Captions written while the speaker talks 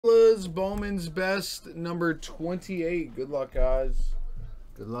Guys, Bowman's best, number 28. Good luck, guys.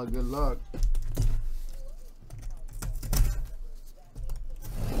 Good luck, good luck.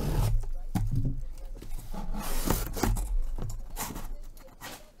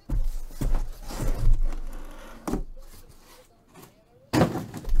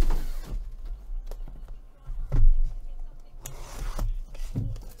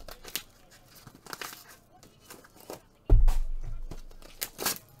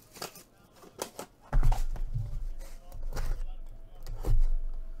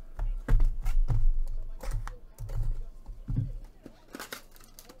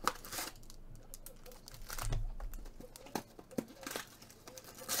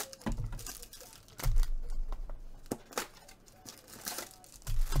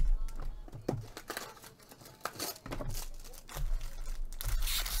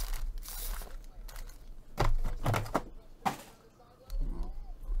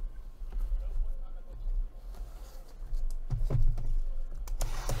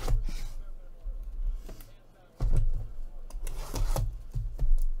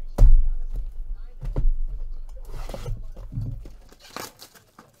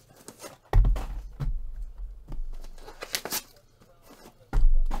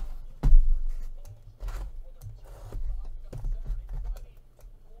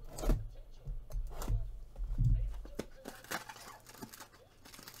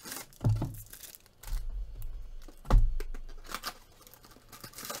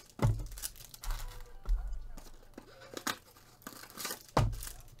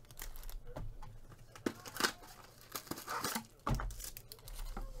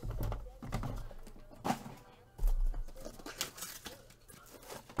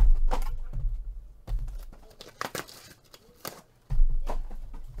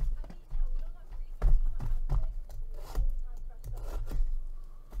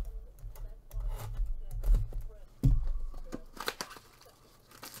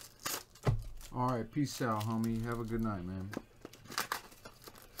 All right, peace out, homie. Have a good night, man.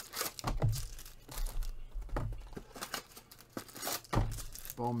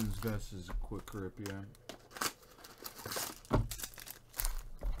 Bowman's best is a quick rip, yeah.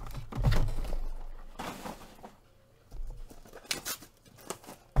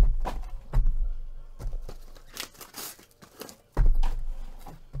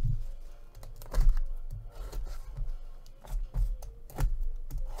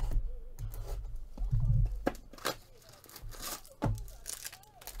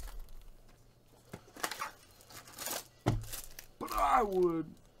 I would.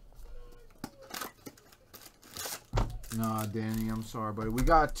 Nah, Danny, I'm sorry, buddy. We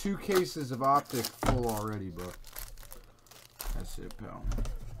got 2 cases of optic full already, but that's it, pal.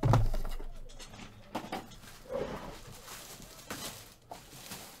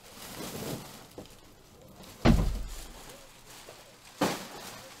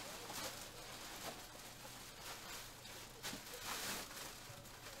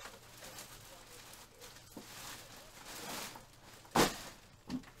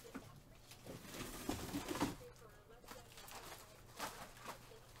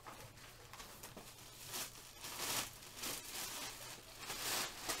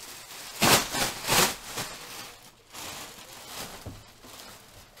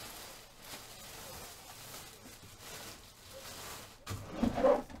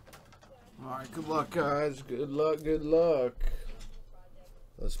 Alright, good luck, guys. Good luck, good luck.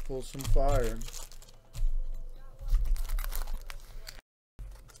 Let's pull some fire.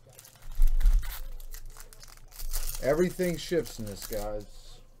 Everything ships in this,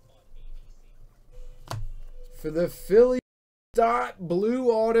 guys. For the Philly dot blue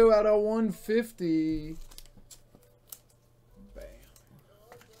auto out of 150. Bam.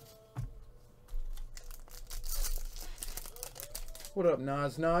 What up,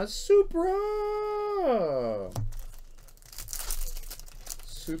 Nas? Supra!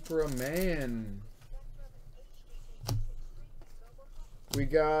 Supra man. We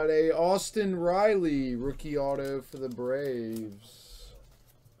got a Austin Riley rookie auto for the Braves.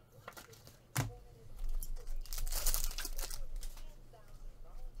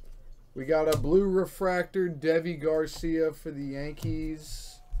 We got a blue refractor Devi Garcia for the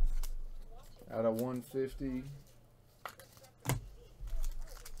Yankees out of 150.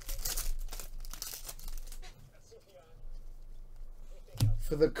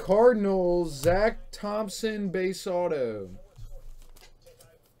 For the Cardinals, Zach Thompson base auto.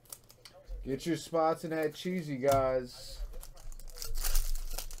 Get your spots in that cheesy, guys.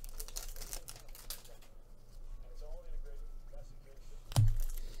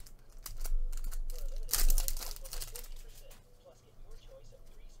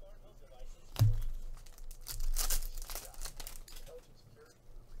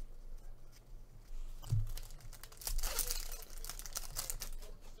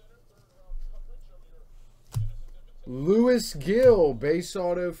 Lewis Gill, base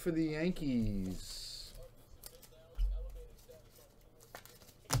auto for the Yankees.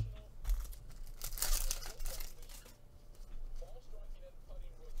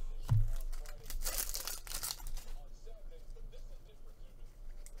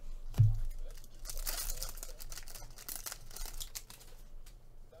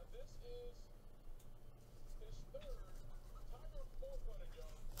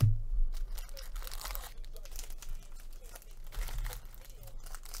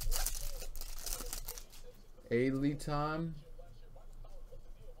 Ailey time.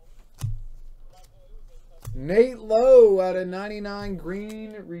 Nate Lowe out of 99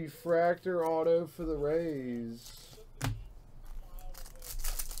 green refractor auto for the Rays.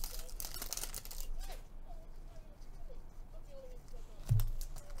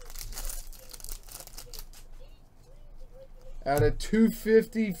 Out of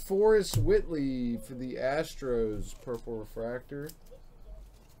 250 Forrest Whitley for the Astros purple refractor.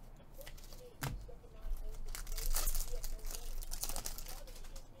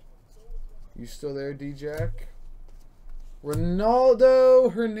 You still there, D-Jack?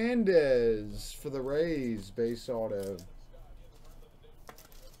 Ronaldo Hernandez for the Rays, base auto.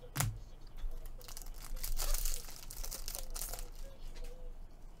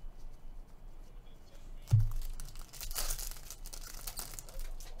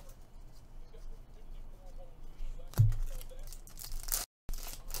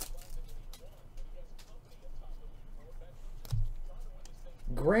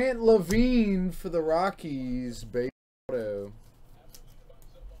 Grant Levine for the Rockies, base auto.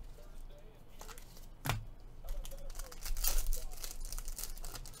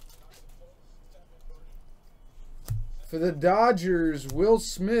 For the Dodgers, Will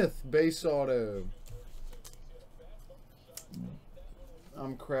Smith, base auto.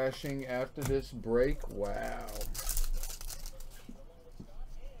 I'm crashing after this break. Wow.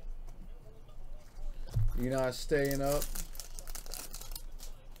 You not staying up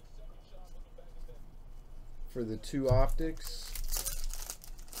for the two optics?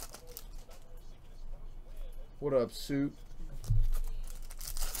 What up, Soup?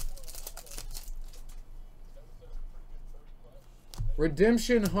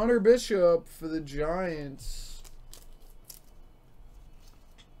 Redemption Hunter Bishop for the Giants.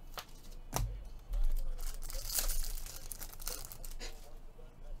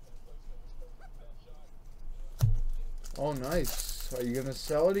 Oh, nice. Are you going to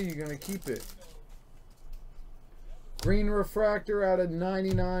sell it or are you going to keep it? Green refractor out of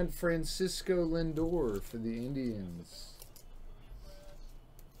 99, Francisco Lindor for the Indians.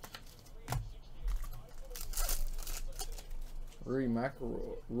 Rory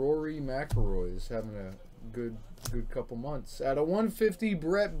McIlroy is having a good couple months. Out of 150,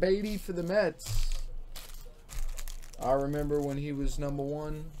 Brett Beatty for the Mets. I remember when he was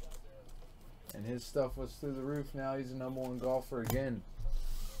 #1 and his stuff was through the roof. Now he's a #1 golfer again.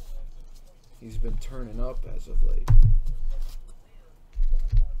 He's been turning up as of late.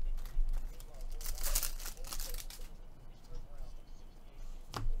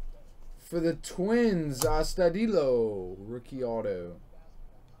 For the Twins, Astudillo, rookie auto.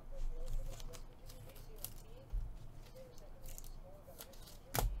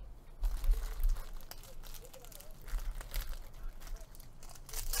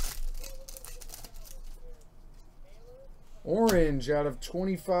 Orange out of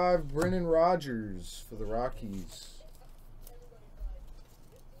 25, Brennan Rodgers for the Rockies.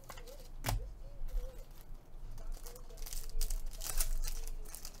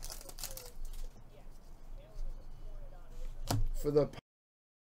 For the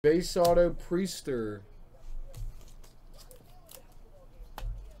base auto, Priester.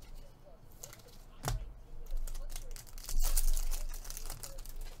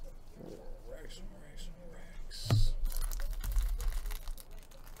 Rex.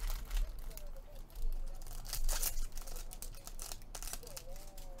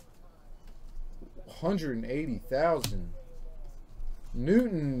 180,000.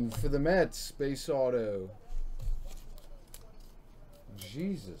 Newton for the Mets, base auto.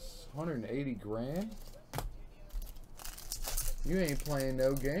 Jesus, 180 grand? You ain't playing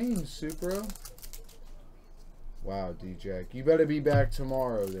no games, Supro. Wow, D-Jack. You better be back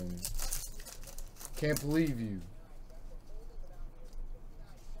tomorrow then. Can't believe you.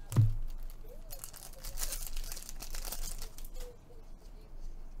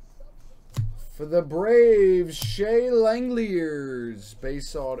 For the Braves, Shea Langeliers,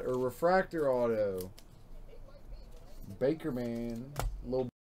 base auto or refractor auto. Baker man, little.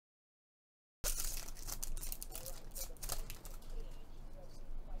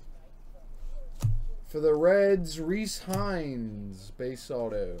 For the Reds, Reese Hines, base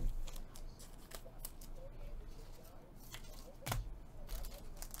auto.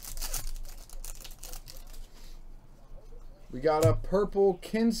 We got a purple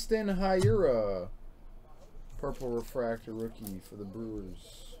Kinston Hyura. Purple refractor rookie for the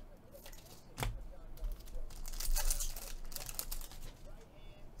Brewers.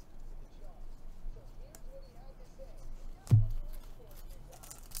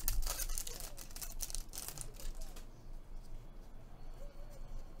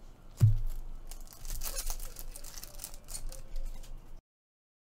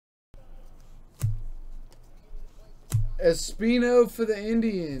 Espino for the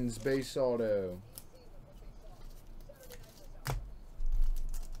Indians, base auto.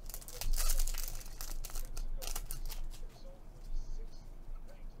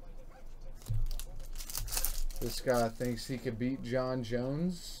 This guy thinks he could beat John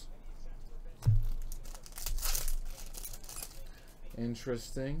Jones.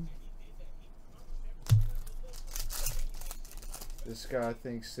 Interesting. This guy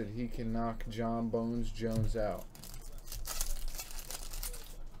thinks that he can knock John Bones Jones out.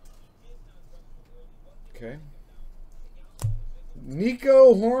 Okay.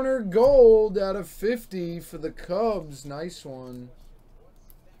 Nico Horner gold out of 50 for the Cubs. Nice one.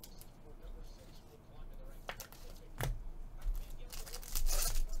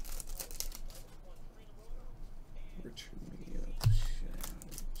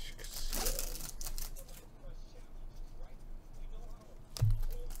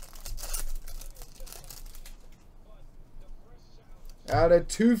 Out of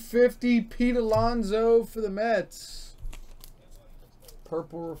 250, Pete Alonso for the Mets.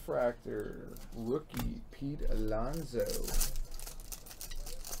 Purple refractor. Rookie, Pete Alonso.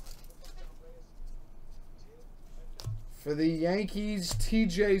 For the Yankees,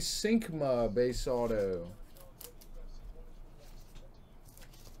 TJ Sinkma, base auto.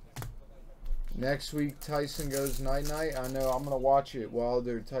 Next week, Tyson goes night-night. I know, I'm going to watch it.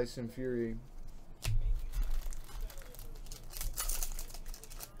 Wilder, Tyson Fury.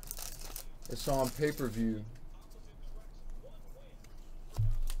 It's on pay-per-view.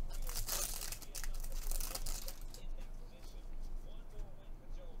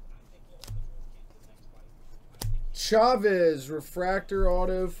 Chavez, refractor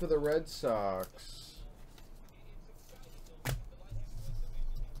auto for the Red Sox.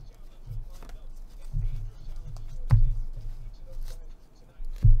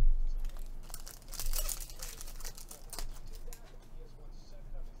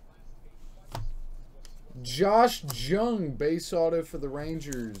 Josh Jung, base auto for the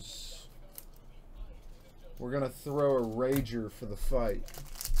Rangers. We're going to throw a rager for the fight.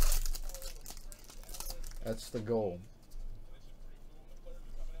 That's the goal.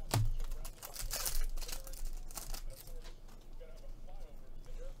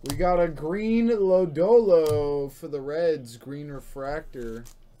 We got a green Lodolo for the Reds, green refractor.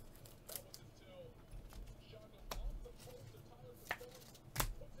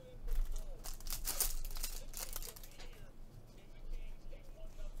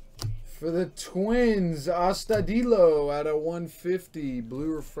 For the Twins, Astudillo out of 150, blue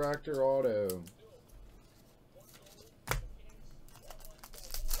refractor auto.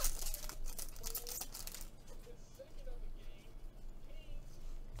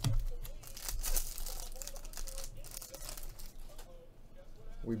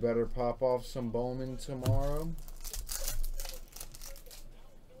 We better pop off some Bowman tomorrow.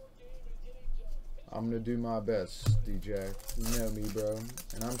 I'm going to do my best, DJ. You know me, bro.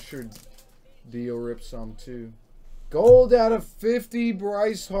 And I'm sure Dio ripped some too. Gold out of 50,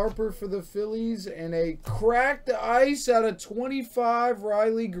 Bryce Harper for the Phillies. And a cracked ice out of 25,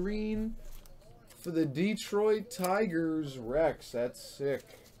 Riley Green for the Detroit Tigers. Rex, that's sick.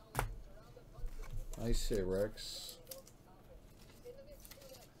 Nice hit, Rex.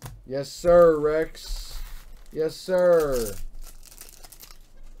 Yes, sir, Rex. Yes, sir.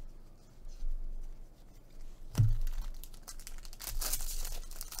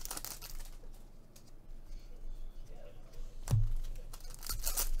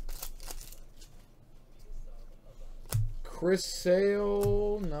 Chris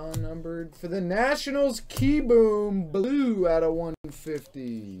Sale, non-numbered. For the Nationals, Keyboom, blue out of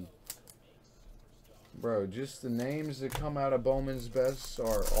 150. Bro, just the names that come out of Bowman's Best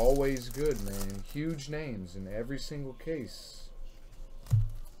are always good, man. Huge names in every single case.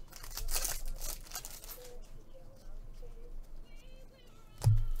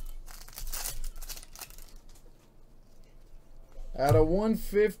 Out of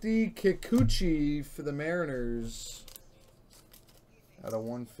 150, Kikuchi for the Mariners. Out of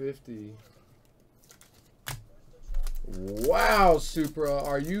 150. Wow, Supra.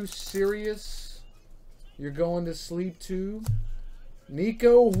 Are you serious? You're going to sleep too?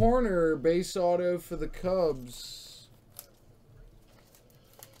 Nico Horner, base auto for the Cubs.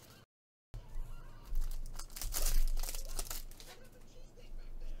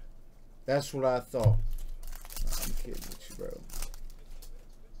 That's what I thought. I'm kidding with you, bro.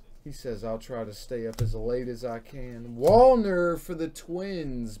 He says, I'll try to stay up as late as I can. Wallner for the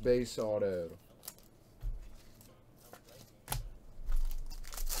Twins, base auto.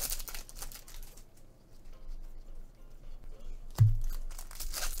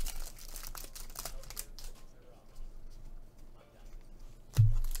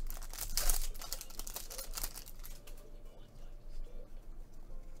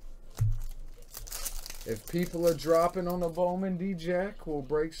 If people are dropping on the Bowman, D-Jack, we'll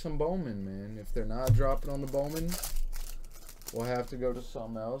break some Bowman, man. If they're not dropping on the Bowman, we'll have to go to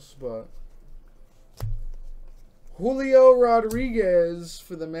something else. But Julio Rodriguez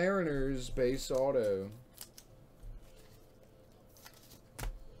for the Mariners, base auto.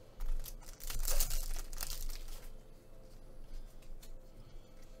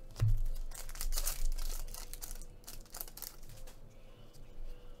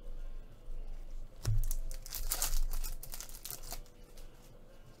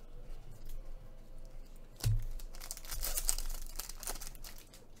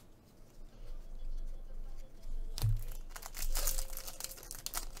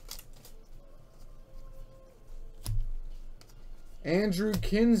 Andrew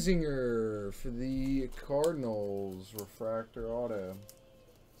Kinzinger for the Cardinals, refractor auto.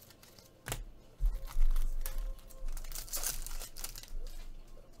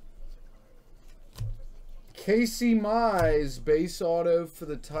 Casey Mize, base auto for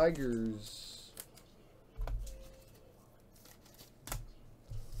the Tigers.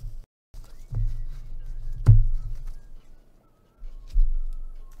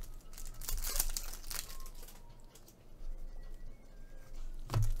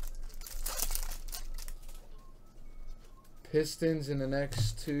 Pistons in the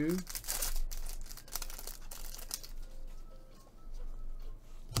next two.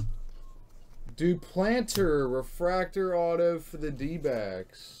 Duplanter, refractor auto for the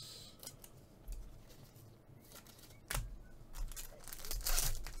D-backs.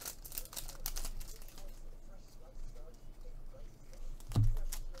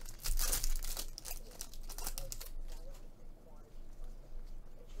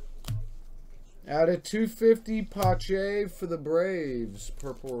 Out of 250, Pache for the Braves,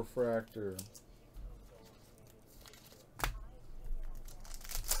 purple refractor.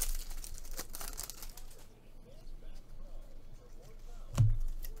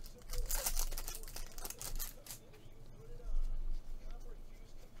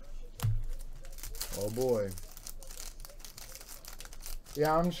 Oh boy.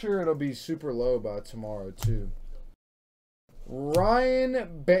 Yeah, I'm sure it'll be super low by tomorrow too.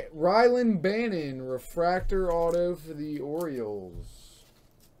 Rylan Bannon, refractor auto for the Orioles.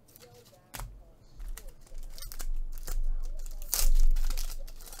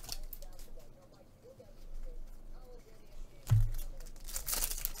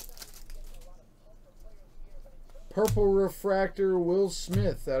 Purple refractor, Will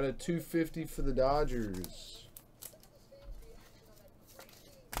Smith out of 250 for the Dodgers.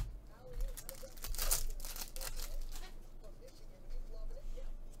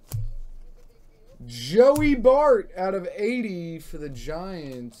 Joey Bart out of 80 for the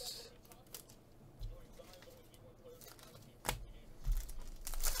Giants.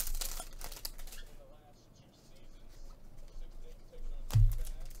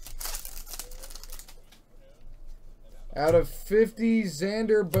 Out of 50,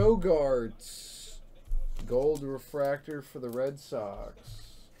 Xander Bogaerts. Gold refractor for the Red Sox.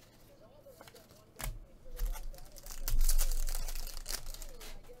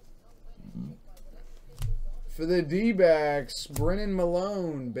 For the D-backs, Brennan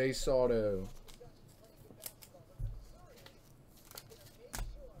Malone, base auto.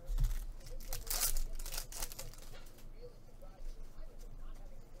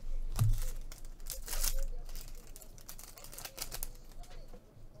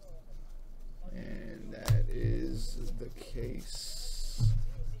 And that is the case.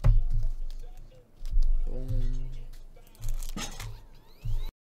 Boom.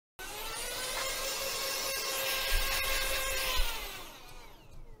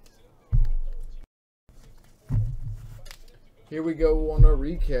 Here we go on a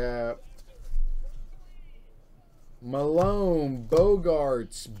recap. Malone,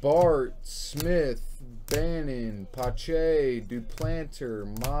 Bogaerts, Bart, Smith, Bannon, Pache, Duplanter,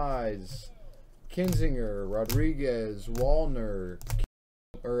 Mize, Kinzinger, Rodriguez, Wallner,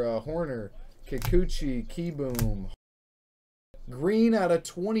 Horner, Kikuchi, Keyboom. Green out of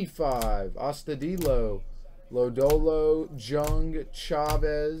 25, Astudillo, Lodolo, Jung,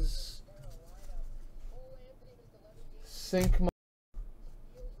 Chavez, Sinkma,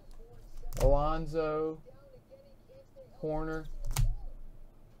 Alonso, Horner.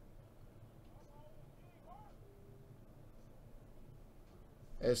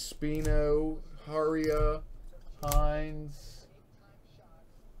 Espino, Haria, Hines,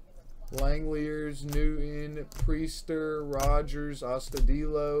 Langeliers, Newton, Priester, Rogers,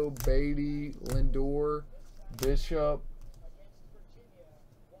 Astudillo, Beatty, Lindor, Bishop,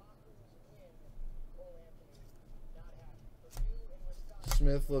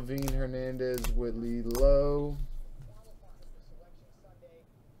 Smith, Levine, Hernandez, Whitley, Lowe,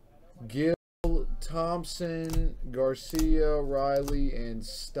 Gill, Thompson, Garcia, Riley, and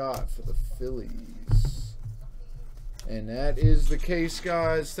Stott for the Phillies. And that is the case,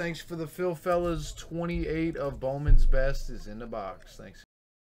 guys. Thanks for the fill, fellas. 28 of Bowman's Best is in the box. Thanks.